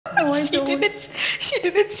She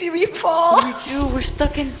didn't see me fall. What do we do? We're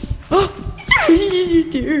stuck in. What you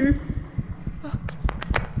do?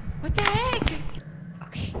 What the heck?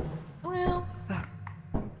 Okay. Well.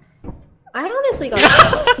 I honestly got.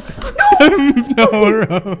 No,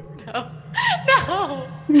 No.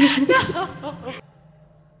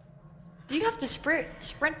 Do you have to sprint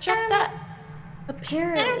jump that?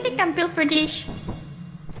 Apparently. I don't think I'm built for this.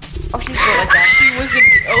 Oh, she's built like that. she wasn't.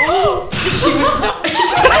 Oh,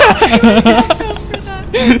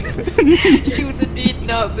 she was indeed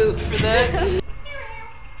not built for that.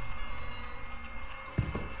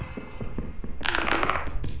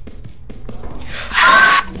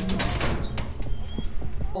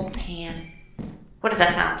 Old pan. What does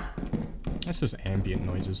that sound? That's just ambient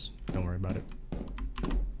noises. Don't worry about it.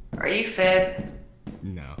 Are you fib?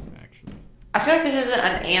 No, actually. I feel like this isn't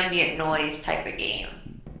an ambient noise type of game.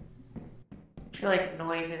 I feel like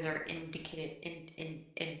noises are indication.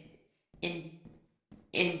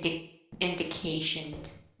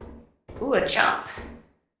 Ooh, a jump.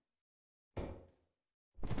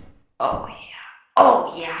 Oh yeah.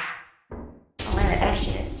 Oh yeah. I'll land that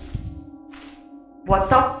shit. What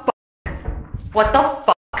the fuck? What the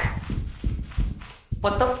fuck?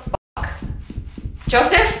 What the fuck?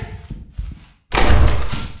 Joseph?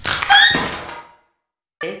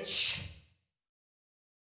 Bitch.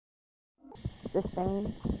 The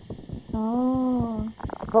same. Oh.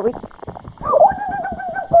 But we.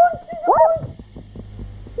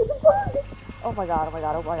 Oh my god, oh my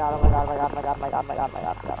god, oh my god, oh my god, oh my god, oh my god, oh my god, oh my god, oh my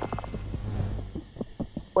god, oh my god.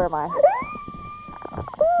 Where am I?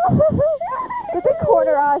 Did they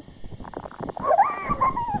corner us?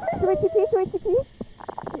 Should we TP? Should we TP?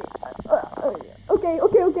 Okay,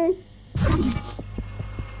 okay, okay.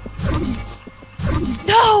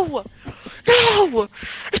 No! No!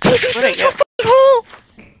 It's taking me to a fucking hole!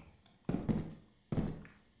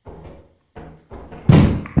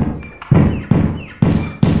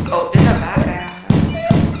 Oh, there's a bad guy.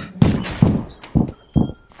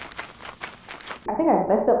 I think I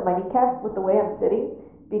messed up my kneecap with the way I'm sitting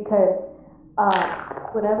because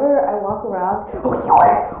whenever I walk around,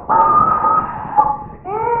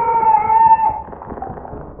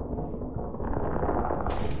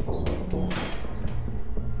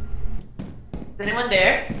 Is anyone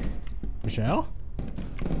there? Michelle?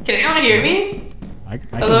 Can anyone hear me? I can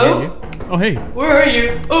Hello? hear you. Oh, hey. Where are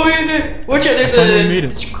you? Oh, in there. Watch out, I finally made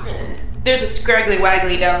it. there's a scraggly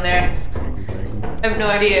waggly down there. I have no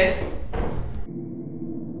idea.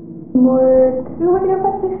 more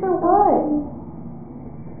 256 for what?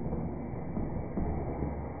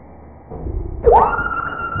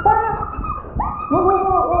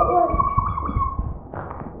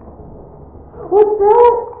 What's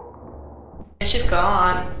that? And she's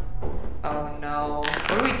gone. Oh no.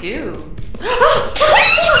 What do we do?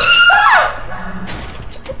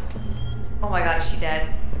 Oh my god, is she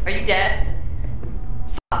dead? Are you dead?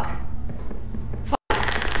 Fuck.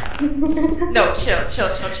 Fuck. No, chill.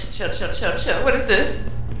 What is this?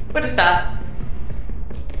 What is that?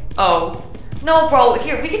 Oh. No, bro,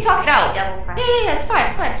 here, we can talk it out. Yeah, it's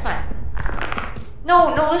fine.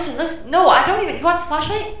 No, listen. No, I don't even. You want the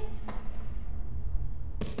flashlight?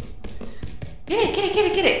 Get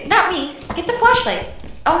it. Not me. Get the flashlight.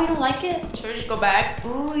 Oh, you don't like it? Should we just go back?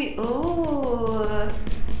 Ooh.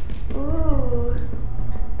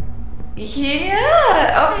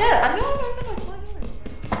 Yeah. Oh, yeah. I'm not.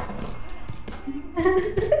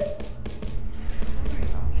 It's all yours. Don't worry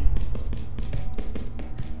about me.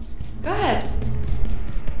 Go ahead.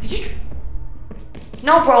 Did you?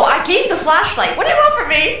 No, bro. I gave you the flashlight. What do you want from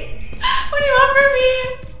me? What do you want from me?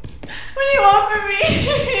 What do you want from me?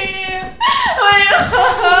 What do you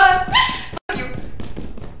want? Fuck you.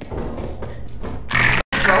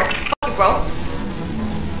 Bro. Fuck you, bro.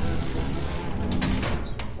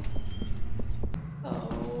 Oh,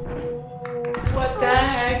 what the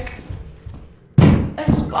heck? A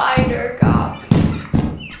spider got me.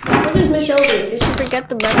 What did Michelle do? Did she forget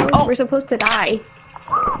the memo? Oh. We're supposed to die.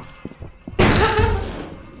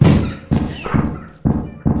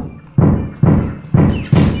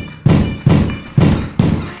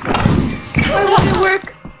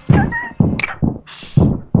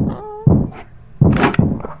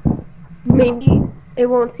 Maybe it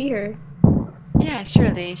won't see her. Yeah,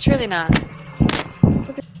 surely not.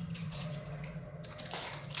 Okay.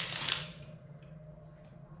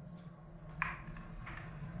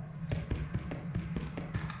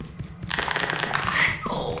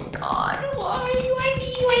 Oh god, why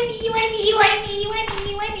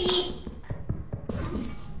me?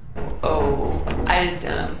 Oh, I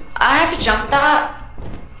have to jump that?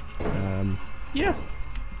 Yeah.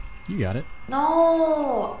 You got it.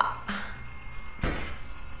 No.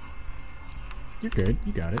 You're good.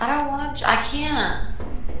 You got it. I don't want to. I can't.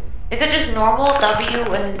 Is it just normal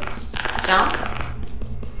W and jump?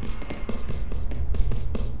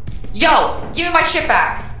 Yo, give me my shit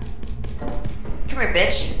back. Come here,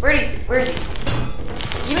 bitch. Where is he? Where is he?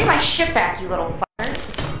 Give me my shit back, you little fucker.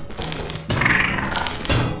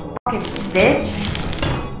 Fucking bitch.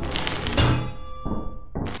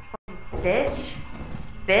 Bitch.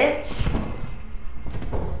 Bitch.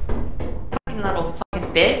 Fucking little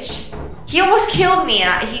fucking bitch. He almost killed me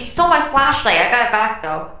and he stole my flashlight. I got it back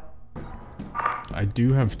though. I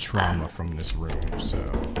do have trauma from this room, so...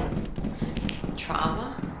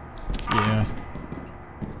 Trauma? Yeah.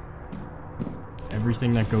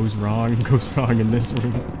 Everything that goes wrong in this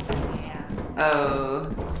room. Yeah. Oh.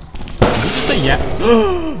 Did you just say yeah?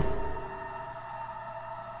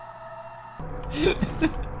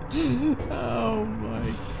 Oh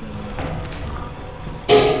my god.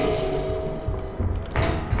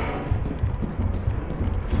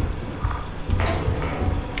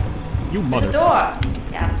 You mother. Door.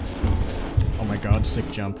 Yeah. Oh my god,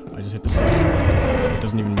 sick jump. I just hit the sick jump. It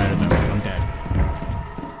doesn't even matter though. I'm dead.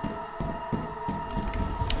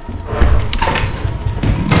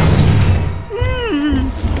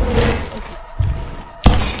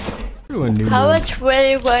 How much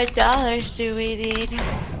 $21 do we need?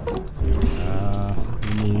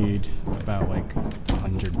 We need about like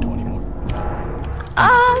 120 more.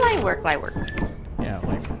 Light work, light work. Yeah,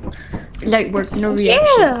 like... Light work, no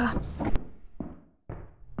reaction. Yeah.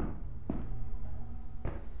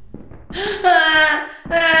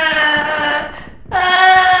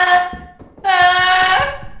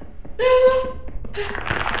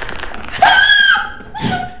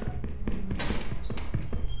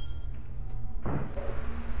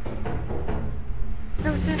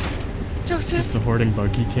 It's just a hoarding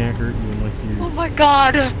bug, he can't hurt you unless you... Oh my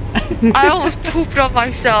god! I almost pooped on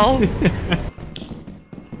myself.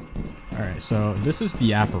 Alright, so this is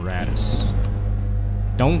the apparatus.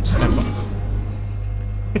 Don't step up.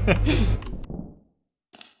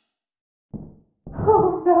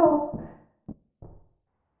 Oh no.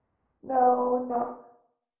 No, no.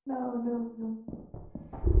 No, no, no.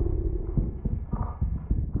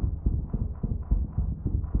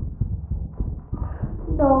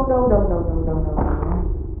 No, no, no, no, no, no, no, no.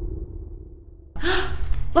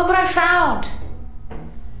 Look what I found!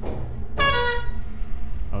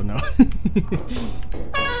 Oh no.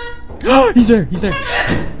 He's there! He's there!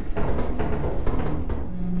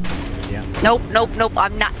 Yeah. Nope, nope, nope,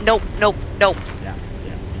 I'm not. Nope, nope, nope. Yeah,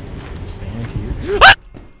 yeah. Just stand here.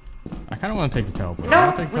 I kinda wanna take the teleport.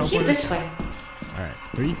 No, we keep this way. Alright,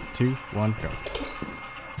 3, 2, 1, go.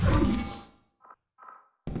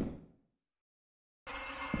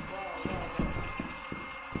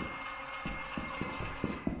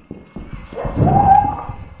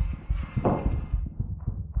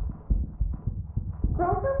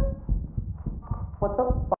 What the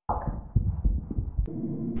fuck?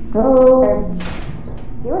 No.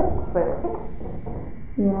 You were wait.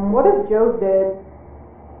 Yeah. What if Joe did?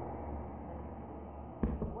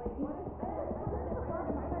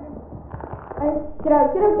 Get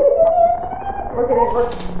out, get out, get out, get out! Look at it, look.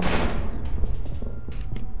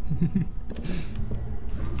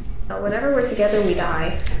 Whenever we're together, we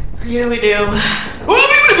die. Yeah, we do.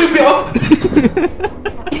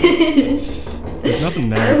 There's nothing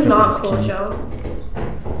there. That is except not for cool, this key. Joe.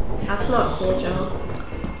 That's not cool, Joe.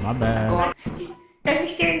 My bad. That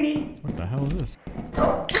scared me. What the hell is this?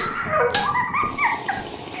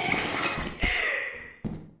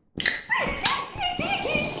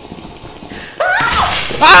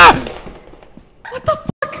 Ah! What the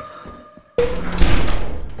fuck?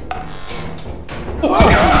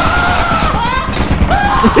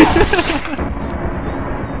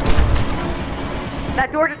 That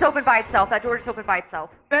door just opened by itself. That door just opened by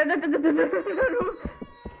itself.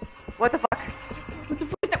 What the fuck?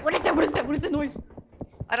 What is that? What is that? What is the noise?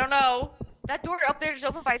 I don't know. That door up there just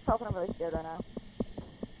opened by itself and I'm really scared right now.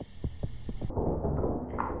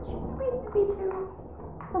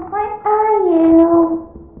 Where are you?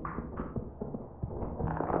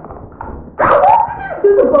 Do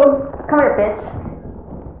the bug. Come here, bitch.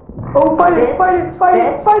 Oh, fight it, fight it, fight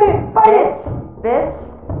it, fight it, fight it! Bitch.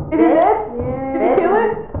 Is it dead? Yeah. Did you kill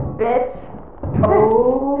it? Bitch.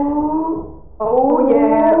 Oh, oh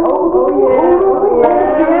yeah, oh yeah, oh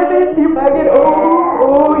yeah, yeah, bitch, you faggot,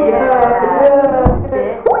 oh yeah,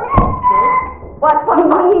 yeah. What?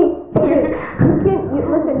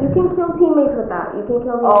 Listen, you can kill teammates with that. You can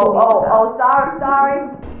kill teammates with that. Oh, sorry.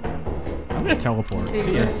 I'm gonna teleport.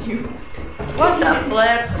 See ya. What the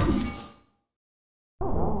flip? I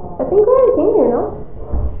think we already came here, no?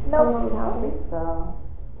 No, I don't think so.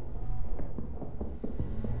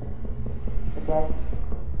 Okay.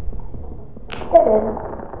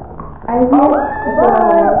 I don't know. I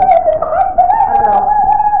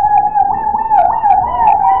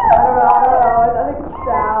think it's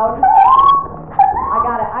down. I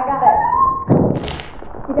got it.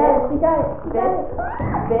 She got it.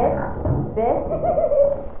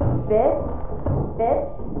 Bitch.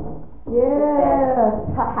 Yeah.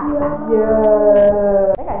 Yeah.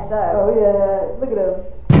 That guy's dead. Oh yeah. Look at him.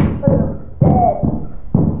 Dead.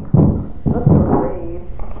 Let's breathe.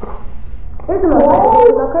 There's a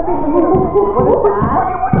little crappy.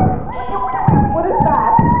 What is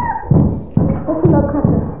that? That's a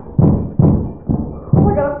nutcracker. Oh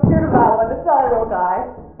my god, I'm scared of that one. It's not a little guy.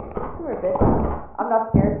 Come here, bitch. I'm not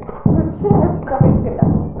scared. Somebody's gonna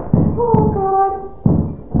die. Oh god.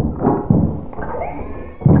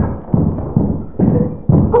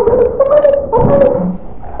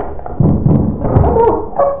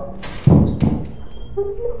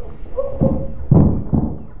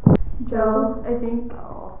 Joe, I think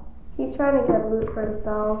he's trying to get loot for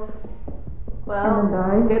himself. Well,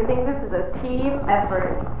 good thing this is a team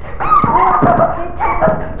effort.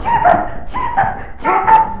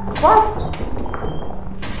 What?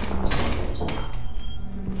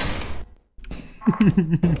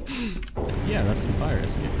 Yeah, that's the fire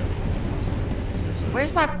escape.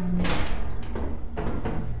 Where's my...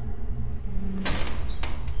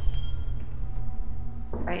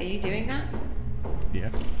 Are you doing that? Yeah.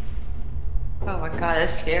 Oh my god,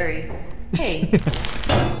 that's scary. Hey.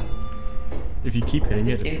 If you keep hitting What's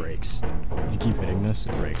this it, it do? breaks. If you keep hitting this,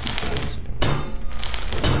 it breaks.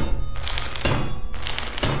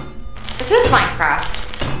 This is Minecraft.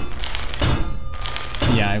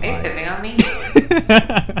 Yeah, I Are you lied. filming on me?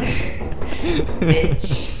 Bitch.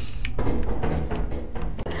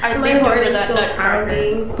 I like ordered that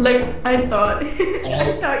nutcracker. Like I thought, I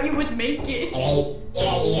thought you would make it. Oh.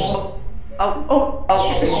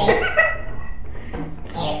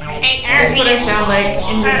 That's what I sound like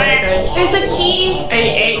in the background. There's a key.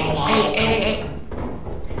 Hey.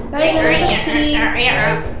 There's a key.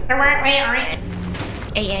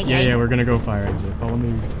 Yeah, we're gonna go fire exit. Follow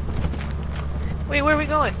me. Wait, where are we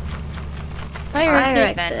going? Fire exit.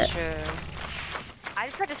 Adventure. I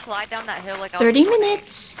tried to slide down that hill like I was 30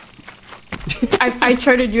 minutes. I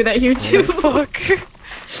tried to do that here too. Fuck.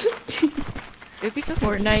 It would be so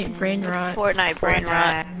Fortnite brain rot. Fortnite brain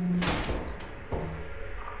rot.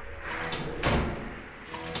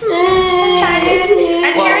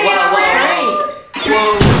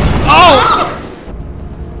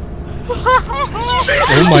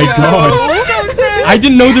 Oh my god! I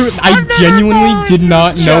didn't know there. I genuinely did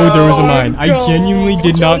not know there was a mine. I genuinely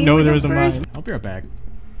did not know there was a mine. I'll be right back.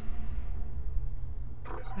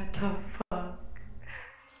 What the fuck?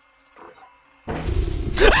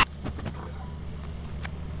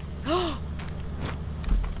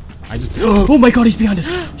 I just. Oh my god! He's behind us.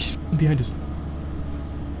 He's behind us.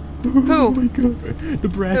 Who? Oh my god! The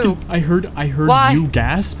bracken. Who? I heard Why? you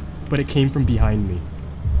gasp, but it came from behind me.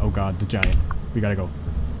 Oh god, the giant. We gotta go.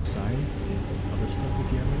 Sign. Other stuff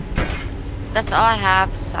if you have any. That's all I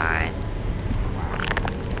have, sign.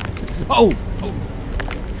 Oh!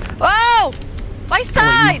 Whoa! My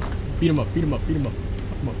sign! Beat him up. Fuck him up.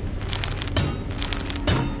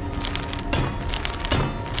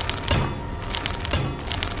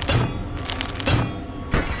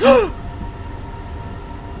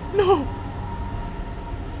 No!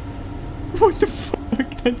 What the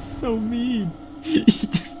fuck? That's so mean. He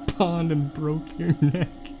just spawned and broke your neck.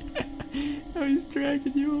 Now he's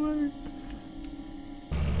dragging you away.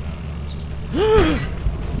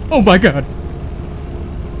 Oh my god!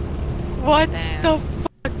 What Damn. the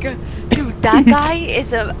fuck? Dude, that guy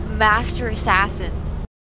is a master assassin.